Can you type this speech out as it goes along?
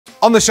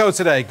On the show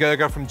today,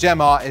 Gergő from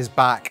Gemar is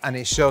back and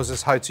he shows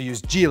us how to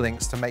use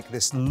G-Links to make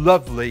this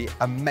lovely,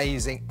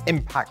 amazing,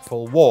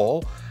 impactful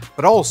wall.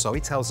 But also he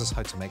tells us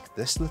how to make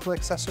this little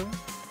accessory.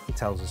 He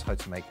tells us how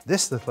to make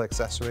this little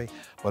accessory,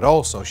 but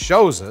also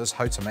shows us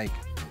how to make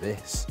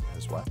this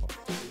as well.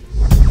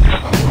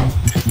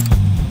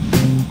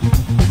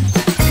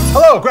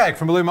 Hello, Greg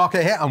from Balloon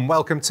Market here and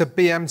welcome to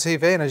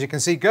BMTV. And as you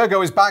can see,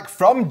 Gergő is back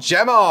from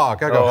Gemar.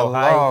 Gergő,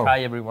 hello.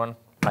 Hi everyone.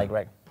 Hi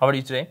Greg. How are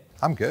you today?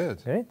 I'm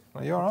good. Good.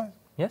 Are you all right?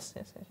 Yes.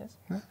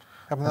 Yeah.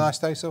 Having a nice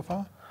day so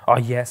far? Oh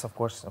yes, of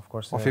course.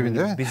 What have you been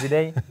doing? Busy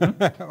day. What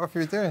have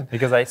you been doing?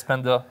 Because I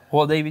spent the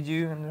whole day with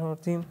you and your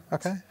team.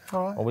 Okay,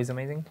 all right. Always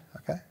amazing.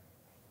 Okay,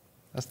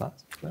 that's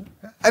nice.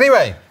 Yeah.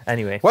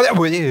 Anyway. What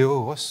were you?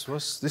 What's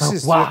this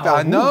is? Wow.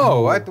 I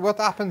know. What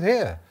happened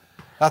here?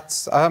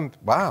 That's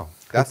wow.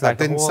 That's,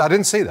 like I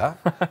didn't see that.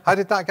 How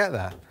did that get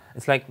there?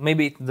 It's like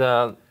maybe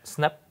the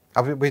snap.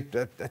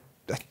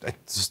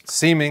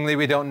 Seemingly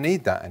we don't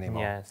need that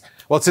anymore. Yes.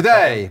 Well,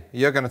 today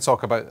you're going to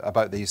talk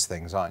about these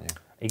things, aren't you?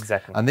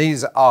 Exactly. And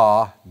these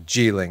are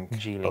G-Link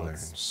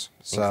balloons.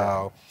 So,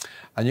 exactly.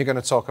 And you're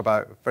going to talk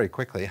about very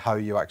quickly how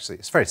you actually.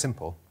 It's very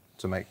simple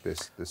to make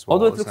this wall.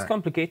 Although it looks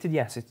complicated,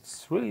 yes,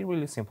 it's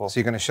really simple. So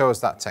you're going to show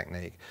us that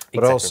technique,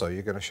 but also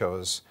you're going to show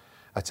us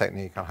a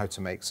technique on how to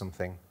make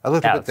something a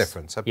little bit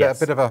different, a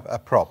bit of a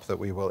prop that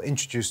we will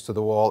introduce to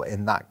the wall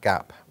in that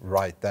gap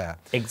right there.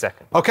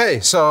 Exactly.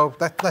 Okay, so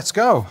let's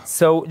go.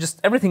 So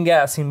just everything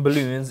else in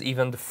balloons,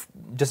 even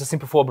just a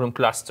simple 4-balloon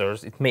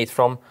clusters, it's made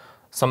from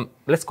some,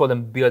 let's call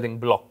them building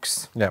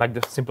blocks, like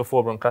the simple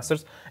 4-balloon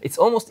clusters. It's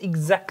almost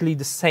exactly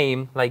the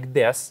same like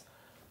this.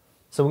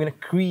 So we're going to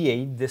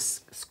create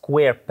this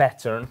square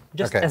pattern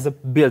just as a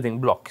building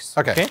blocks.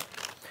 Okay.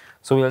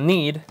 So we'll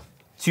need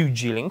 2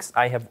 G-Links.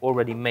 I have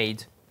already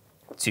made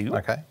 2.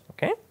 Okay.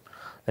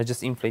 Let's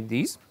just inflate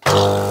these.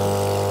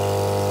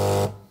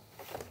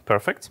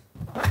 Perfect.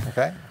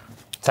 Okay.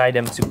 Tie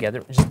them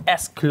together just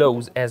as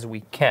close as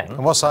we can.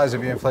 And what size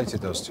have you inflated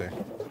those to?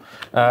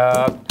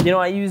 You know,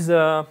 I use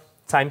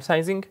time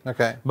sizing.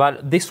 Okay.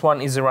 But this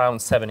one is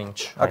around 7"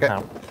 right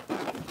now.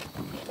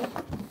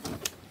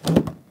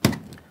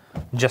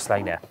 Just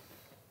like that.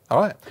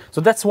 All right. So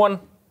that's one.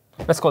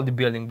 Let's call it the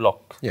building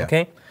block. Yeah.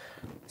 Okay.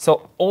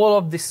 So all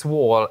of this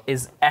wall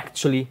is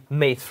actually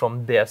made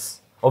from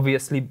this,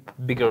 obviously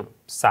bigger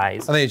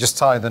size. And then you just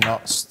tie the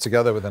knots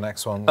together with the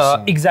next ones.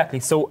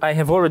 Exactly. So I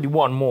have already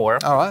one more.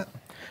 All right.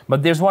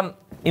 But there's one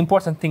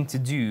important thing to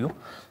do.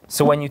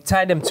 So when you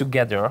tie them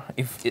together,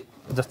 if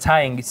the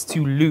tying is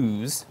too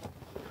loose,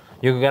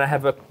 you're gonna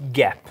have a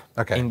gap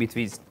in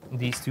between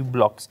these 2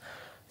 blocks.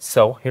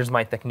 So here's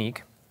my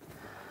technique.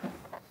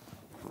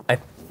 I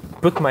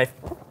put my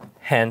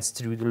hands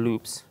through the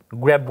loops,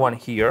 grab one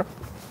here,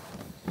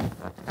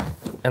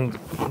 and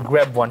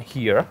grab one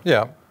here.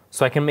 Yeah.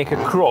 So I can make a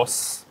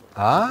cross.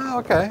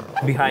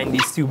 Behind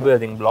these 2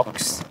 building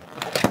blocks,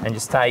 and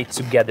just tie it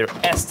together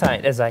as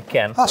tight as I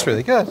can. That's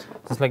really good.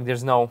 It's like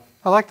there's no.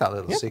 I like that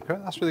little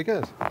secret. That's really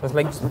good. It's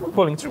like just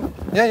pulling through.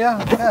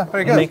 Yeah.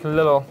 Very good. Make a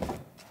little.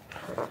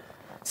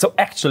 So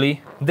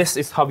actually, this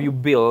is how you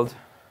build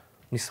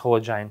this whole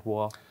giant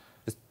wall.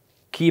 Just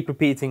keep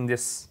repeating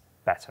this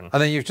pattern.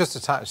 And then you've just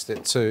attached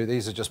it to,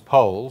 these are just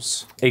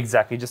poles.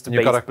 Exactly, just a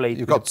base plate.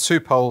 You've got 2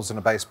 poles and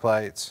a base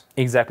plate.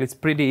 Exactly, it's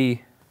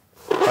pretty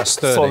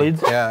sturdy. Solid.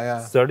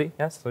 Yeah. Sturdy,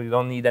 yes. So you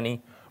don't need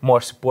any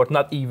more support,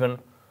 not even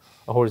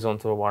a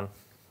horizontal one.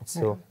 It's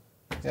still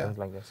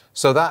like this.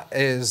 So that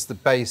is the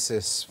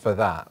basis for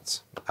that.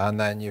 And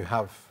then you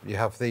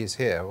have these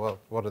here. Well,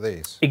 what are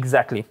these?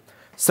 Exactly.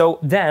 So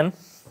then,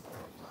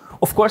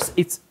 of course,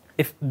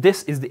 if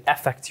this is the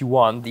effect you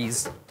want,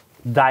 these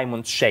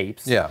diamond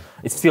shapes. Yeah,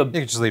 it's still you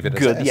can just leave it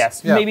good. As it is.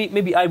 Yes,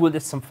 maybe I will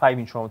add some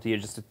 5" round here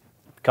just to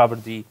cover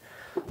the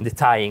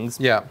tyings.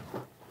 Yeah,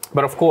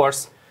 but of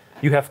course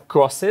you have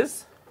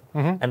crosses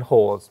and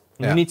holes.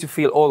 You need to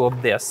fill all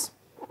of this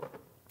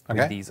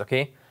with these.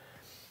 Okay,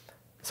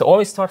 so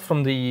always start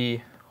from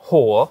the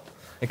hole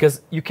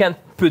because you can't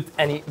put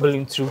any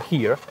balloon through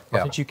here.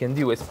 What you can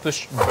do is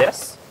push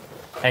this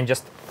and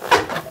just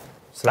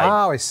slide.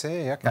 Oh, I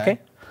see. Okay.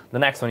 The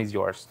next one is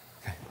yours.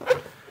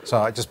 So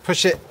I just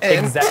push it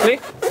in. Exactly.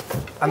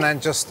 And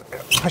then just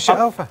push it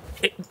over.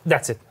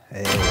 That's it.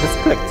 It's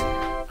clicked.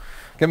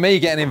 Get me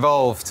getting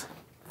involved.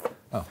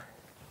 Oh,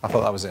 I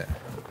thought that was it.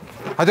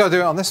 How do I do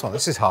it on this one?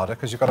 This is harder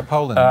because you've got a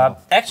pole in there.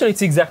 Actually,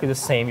 it's exactly the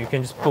same. You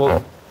can just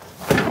pull,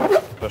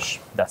 push.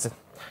 That's it.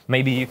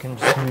 Maybe you can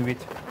just move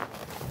it.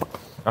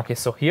 Okay,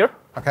 so here.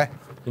 Okay.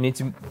 You need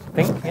to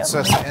think.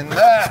 Insert it in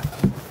there.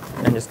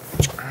 And just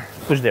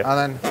push there.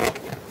 And then.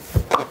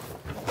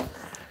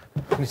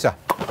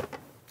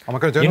 Am I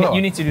going to do it?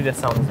 You need to do that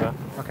sound as well.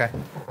 Okay.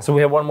 So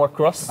we have one more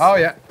cross. Oh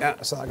yeah.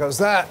 So that goes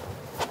there.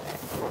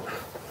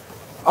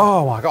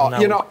 Oh my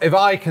God! You know, if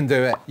I can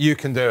do it, you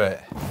can do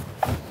it.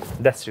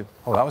 That's true.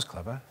 Oh, that was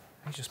clever.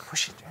 You just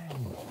push it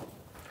in.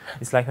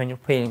 It's like when you're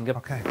playing.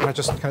 Okay. Can I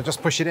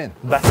just push it in?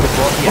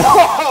 Basketball. Yeah.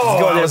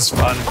 Oh, that's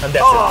fun. And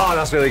that's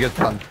that's really good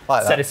fun.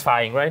 Like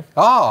satisfying, right?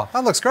 Oh,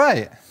 that looks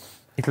great.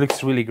 It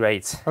looks really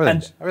great. I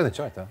really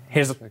enjoyed that.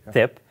 Here's a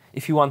tip.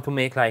 If you want to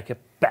make like a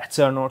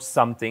pattern or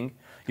something,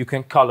 you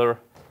can color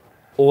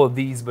all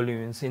these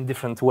balloons in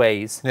different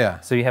ways. Yeah.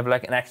 So you have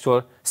like an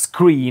actual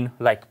screen,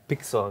 like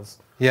pixels.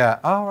 Yeah.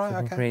 Oh, right. You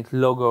Okay. can create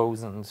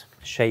logos and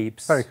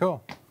shapes. Very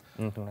cool.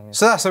 Like that.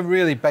 So that's a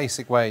really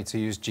basic way to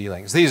use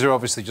G-Links. These are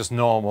obviously just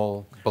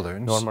normal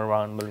balloons. Normal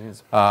round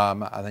balloons.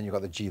 And then you've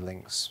got the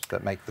G-Links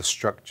that make the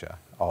structure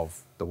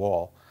of the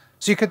wall.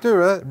 So you could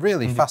do a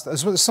really fast.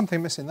 There's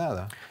something missing there,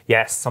 though.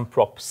 Yes, some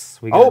props.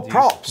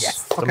 Props.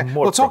 Yes. Okay.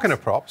 Well, talking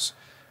of props,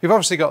 you've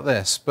obviously got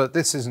this, but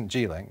this isn't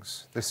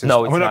G-Links. This is.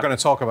 No, it's we're not not. going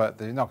to talk about.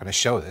 You're not going to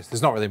show this.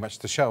 There's not really much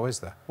to show, is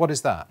there? What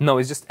is that? No,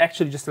 it's just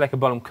actually just like a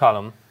balloon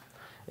column.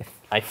 If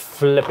I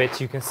flip it,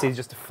 you can see it's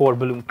just a 4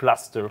 balloon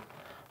cluster,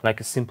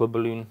 like a simple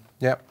balloon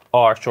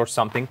arch or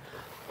something.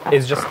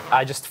 It's just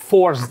I just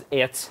forced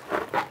it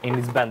in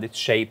this bandit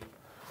shape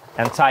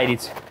and tied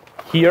it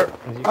here.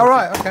 All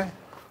right. Okay.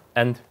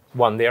 And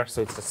one there,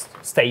 so it just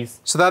stays.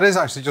 So that is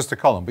actually just a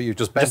column, but you've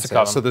just bent Just a it,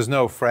 column. so there's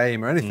no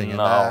frame or anything in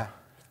No, there.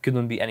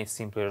 couldn't be any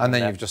simpler. And than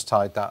then that. you've just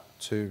tied that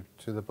to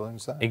the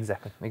balloons there.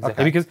 Exactly.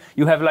 Okay. Because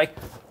you have like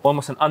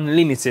almost an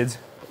unlimited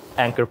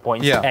anchor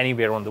point Yeah.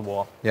 anywhere on the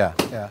wall. Yeah.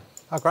 Yeah.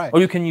 Oh, great. Or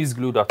you can use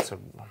glue dots or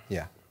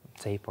Yeah.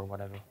 tape or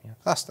whatever. Yeah.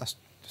 That's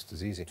just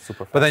as easy.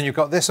 Super But then you've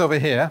got this over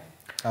here,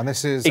 and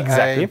this is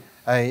Exactly.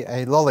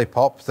 a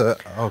lollipop that,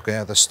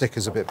 okay, the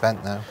sticker's a bit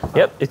bent now.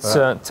 Yep, it's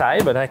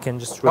tied, but I can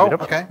just rip it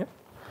up. Okay. Yep.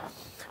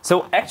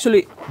 So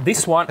actually,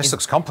 this one, This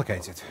looks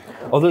complicated.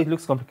 although it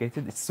looks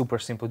complicated, it's super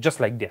simple, just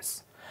like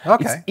this.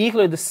 Okay. It's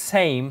equally the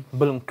same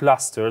balloon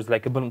clusters,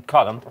 like a balloon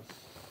column,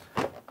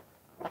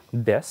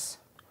 this,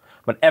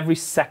 but every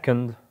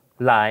second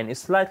line is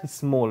slightly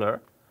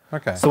smaller.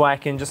 Okay. So I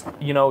can just,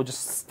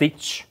 just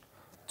stitch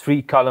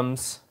 3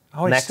 columns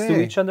I next to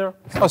see. each other.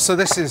 Oh, so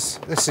this is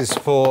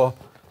for,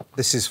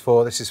 this is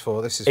for, this is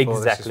for, this is for,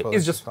 Exactly. this is for, It's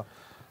this just is for.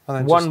 And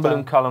then one just,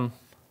 balloon column,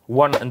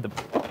 one in the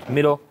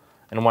middle,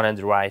 and one in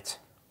the right.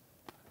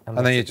 And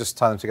then you just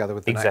tie them together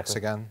with the necks Exactly.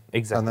 again.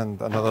 Exactly. And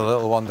then another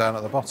little one down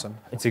at the bottom.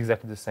 It's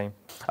exactly the same.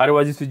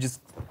 Otherwise, it would just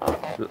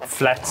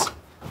flat,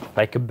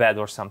 like a bed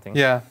or something.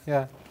 Yeah,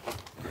 yeah.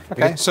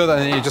 Okay, so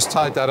then you just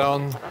tied that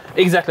on.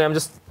 Exactly. I'm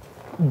just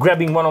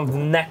grabbing one of the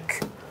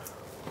neck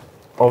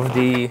of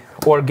the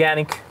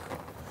organic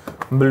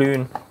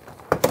balloon,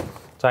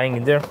 tying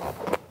it there,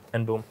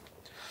 and boom.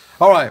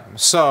 All right,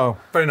 so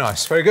very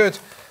nice, very good.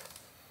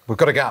 We've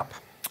got a gap.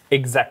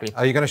 Exactly.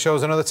 Are you going to show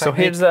us another So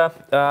technique? here's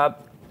a.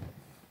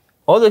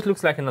 Although it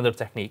looks like another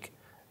technique,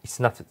 it's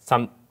not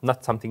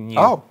something new.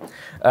 Oh.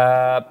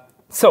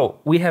 So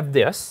we have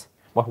this.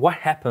 But what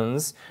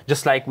happens,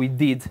 just like we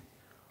did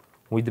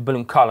with the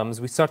balloon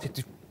columns, we started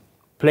to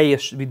play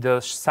with the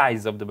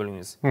size of the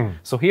balloons.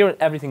 So here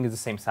everything is the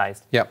same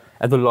size. Yep.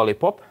 At the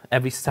lollipop,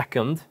 every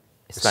second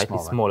is slightly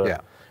smaller.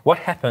 Yeah. What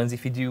happens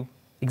if you do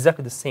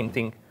exactly the same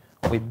thing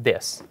with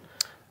this?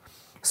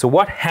 So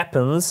what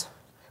happens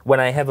when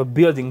I have a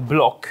building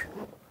block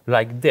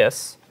like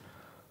this?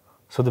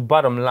 So the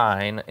bottom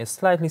line is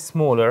slightly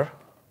smaller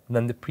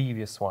than the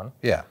previous one.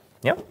 Yeah.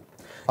 Yeah.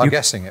 I'm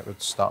guessing it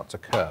would start to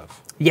curve.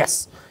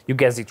 Yes, you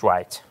guessed it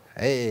right.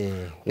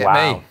 Hey, get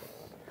Wow. me.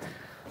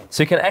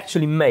 So you can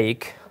actually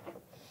make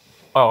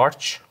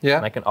arch, Yeah.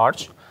 like an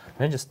arch,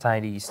 and just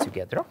tie these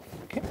together.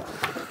 Okay.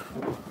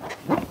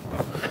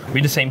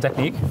 With the same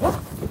technique.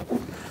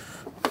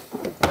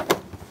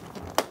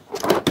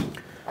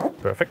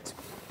 Perfect.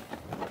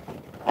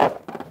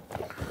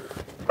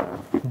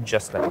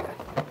 Just like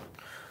that.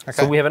 Okay.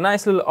 So we have a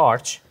nice little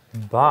arch,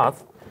 but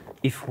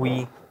if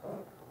we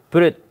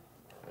put it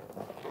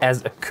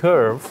as a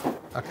curve,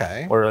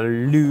 Okay. or a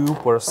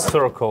loop or a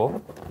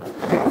circle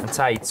and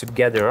tie it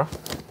together.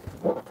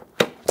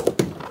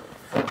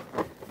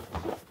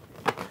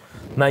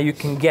 Now you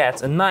can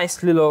get a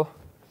nice little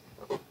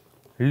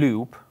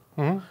loop,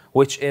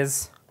 which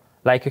is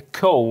like a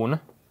cone,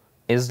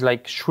 is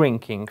like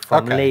shrinking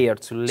from Okay. layer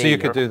to layer. So you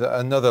could do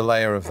another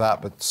layer of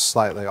that, but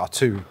slightly, or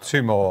two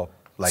more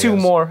layers. two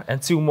more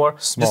and two more.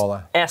 Smaller.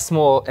 Just as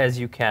small as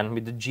you can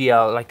with the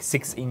GL, like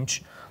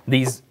 6-inch.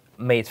 These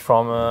made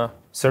from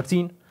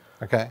 13.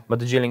 Okay. But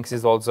the G-Links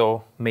is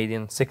also made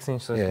in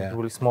 6-inch, so it's Yeah. a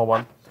really small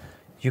one.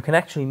 You can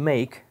actually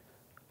make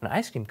an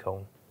ice cream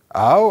cone.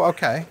 Oh,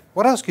 okay.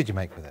 What else could you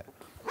make with it?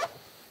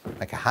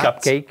 Like a hat?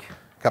 Cupcake.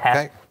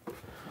 Cupcake?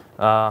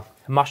 Hat,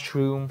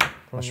 mushroom.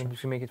 You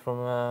can make it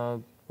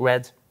from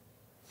red.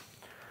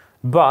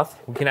 But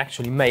we can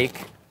actually make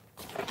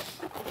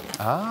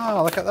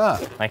Ah, look at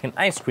that. like an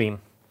ice cream.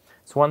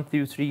 It's 1,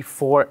 2, 3,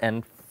 4,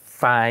 and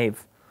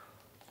 5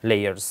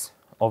 layers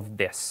of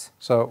this.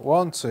 So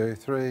 1, 2,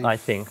 3, I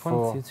think 4.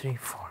 1, 2, 3,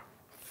 4,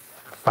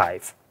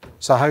 5.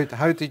 So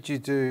how did you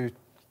do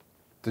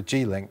the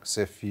G-Links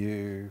if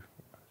you...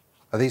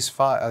 Are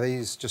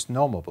these just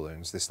normal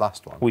balloons, this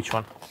last one? Which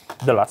one?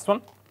 The last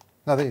one?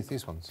 No,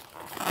 these ones.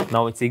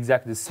 No, it's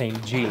exactly the same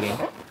G-Link.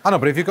 I know,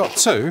 but if you've got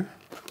 2,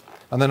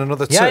 and then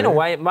another 2... Yeah, I know.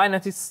 Why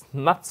not? It's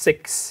not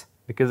 6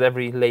 because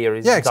every layer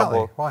is Yeah, exactly.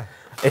 double. Why?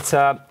 It's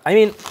I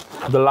mean,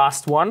 the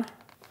last one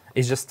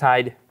is just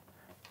tied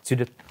to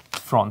the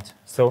front.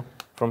 So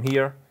from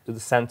here to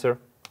the center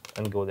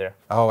and go there.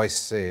 Oh, I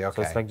see. Okay.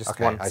 So it's like just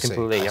okay, one I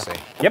simple see. layer. I see.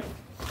 Yep.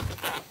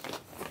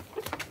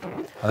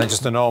 And then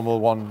just a normal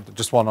one,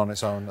 just one on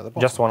its own at the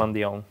bottom. Just one on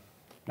the own.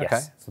 Yes.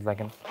 Okay. So it's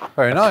like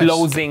Very nice.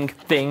 closing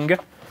thing.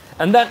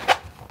 And then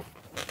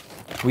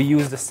we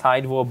use the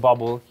sidewall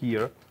bubble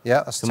here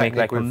That's to make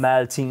like a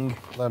melting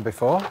learned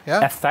before.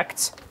 effect.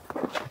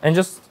 And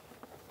just,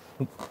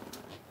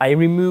 I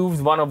removed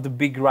one of the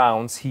big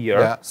rounds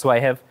here. So I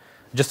have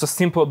just a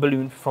simple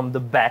balloon from the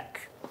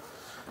back.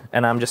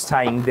 And I'm just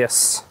tying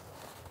this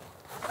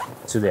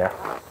to there.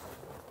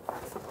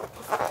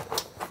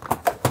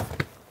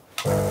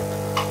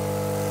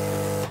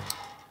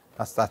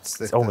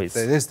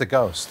 It is the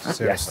ghost,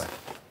 seriously. Yes.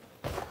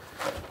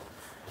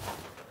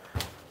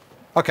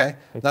 Okay,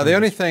 now the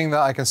only thing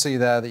that I can see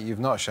there that you've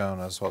not shown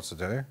us what to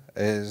do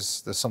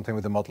is there's something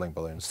with the modelling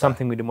balloons.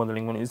 Something with the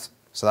modelling balloons.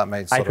 So that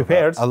made sort of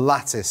a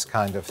lattice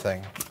kind of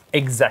thing.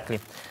 Exactly.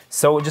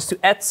 So just to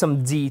add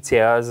some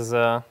details as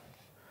a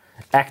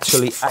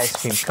actually ice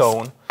cream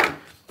cone,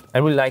 I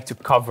really like to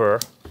cover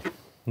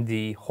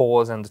the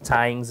holes and the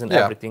tyings and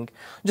everything,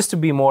 just to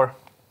be more,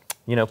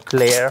 you know,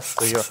 clear.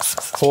 So your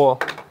whole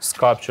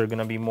sculpture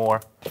gonna be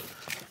more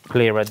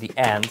clear at the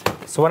end.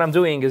 So what I'm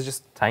doing is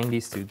just tying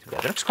these two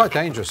together. It's quite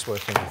dangerous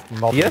working with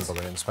modelling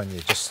balloons when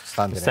you're just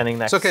standing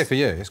next. It's okay for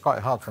you. It's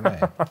quite hard for me.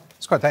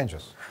 It's quite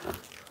dangerous.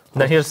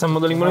 Now here's some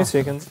modelling balloons so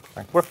you can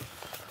work.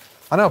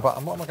 I know,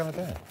 but what am I going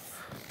to do?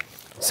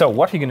 So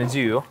what you're gonna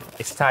do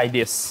is tie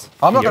this.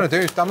 I'm not going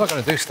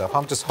to do stuff.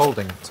 I'm just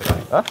holding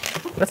today.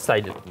 Let's tie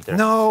it there.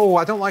 No,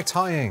 I don't like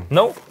tying.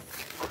 No.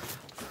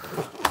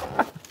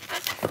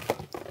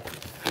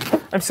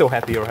 I'm so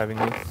happy you're having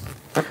me.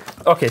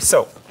 Okay,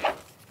 so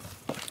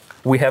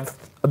we have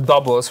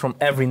doubles from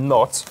every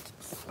knot,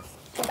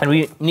 and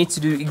we need to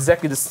do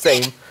exactly the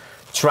same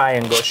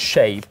triangle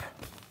shape,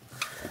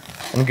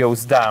 and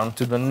goes down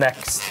to the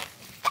next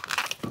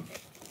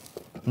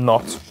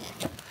knot,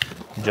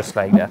 just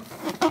like that.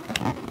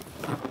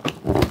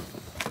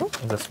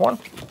 This one,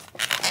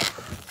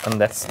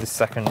 and that's the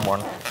second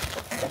one.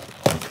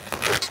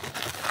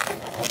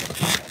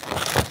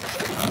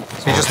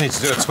 So you just need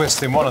to do a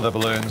twist in one of the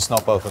balloons,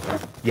 not both of them.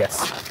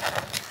 Yes.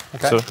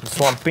 Okay. So this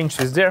one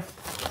pinches there.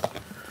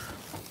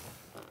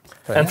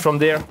 And from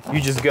there, you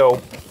just go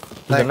to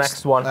the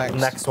next one,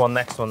 next one,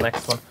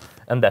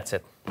 and that's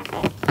it.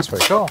 That's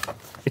very cool.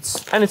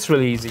 It's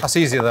really easy. That's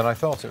easier than I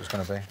thought it was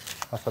going to be.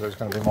 I thought it was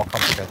going to be more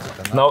complicated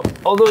than that. Now,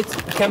 although it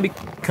can be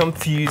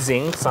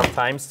confusing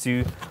sometimes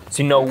to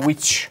know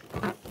which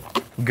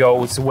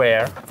goes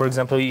where. For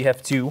example, you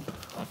have two,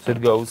 so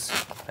it goes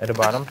at the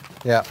bottom.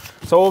 Yeah.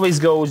 So always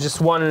go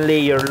just one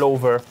layer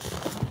lower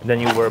than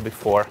you were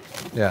before.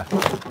 Yeah.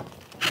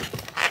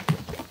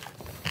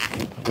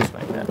 Just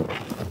like that.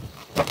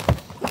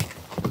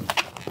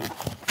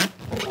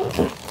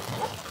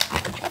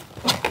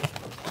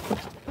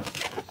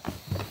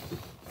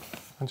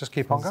 And just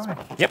keep on going.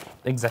 Yep,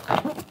 exactly.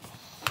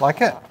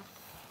 Like it.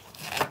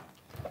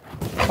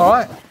 All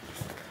right.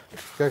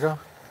 Gergő,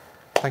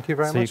 thank you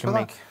very much for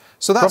that.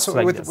 So that's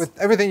with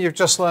everything you've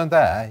just learned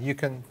there, you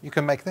can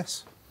make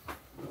this.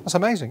 That's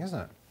amazing, isn't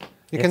it?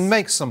 You can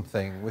make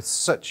something with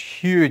such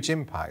huge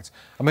impact.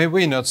 I mean,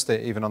 we noticed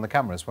it even on the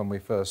cameras when we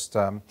first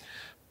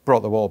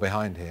brought the wall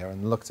behind here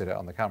and looked at it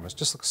on the cameras. It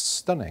just looks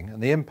stunning,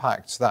 and the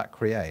impact that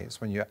creates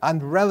when you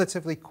and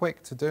relatively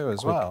quick to do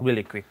as well.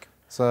 Really quick.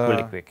 So,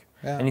 really quick.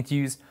 Yeah. And it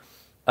used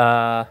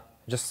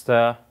just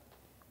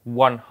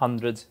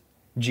 100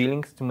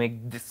 G-Links to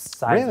make this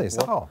size. Really? Is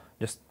that all?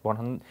 Just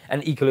 100,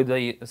 and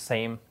equally the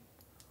same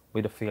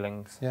with the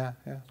fillings. Yeah,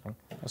 yeah.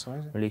 That's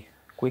amazing. Really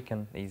quick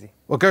and easy.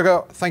 Well,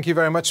 Gergő, thank you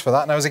very much for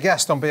that. Now, as a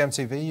guest on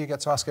BMTV, you get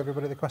to ask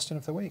everybody the question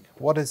of the week.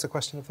 What is the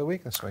question of the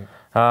week this week?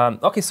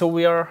 Okay, so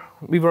we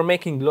were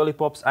making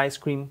lollipops, ice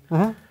cream.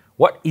 Mm-hmm.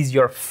 What is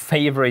your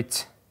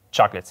favorite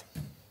chocolate?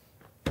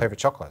 Favorite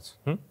chocolate?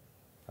 Hmm?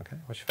 Okay,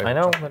 what's your favorite?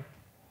 I know, chocolate?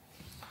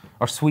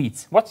 Or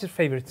sweets. What's your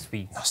favorite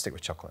sweet? I'll stick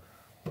with chocolate.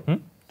 Hmm?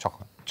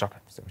 Chocolate.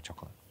 Chocolate. Stick with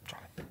chocolate.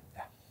 Chocolate.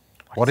 Yeah.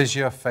 What is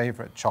your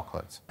favorite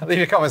chocolate? Leave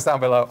your comments down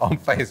below on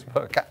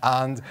Facebook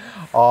and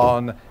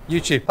on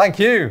YouTube. Thank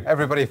you,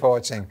 everybody, for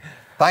watching.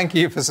 Thank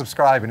you for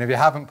subscribing. If you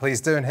haven't,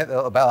 please do and hit the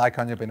little bell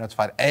icon. You'll be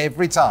notified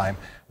every time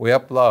we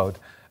upload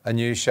a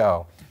new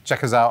show.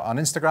 Check us out on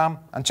Instagram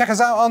and check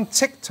us out on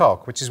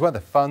TikTok, which is where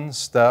the fun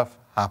stuff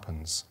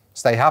happens.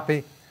 Stay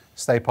happy,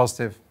 stay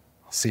positive.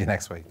 I'll see you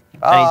next week.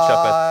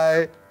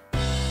 Bye.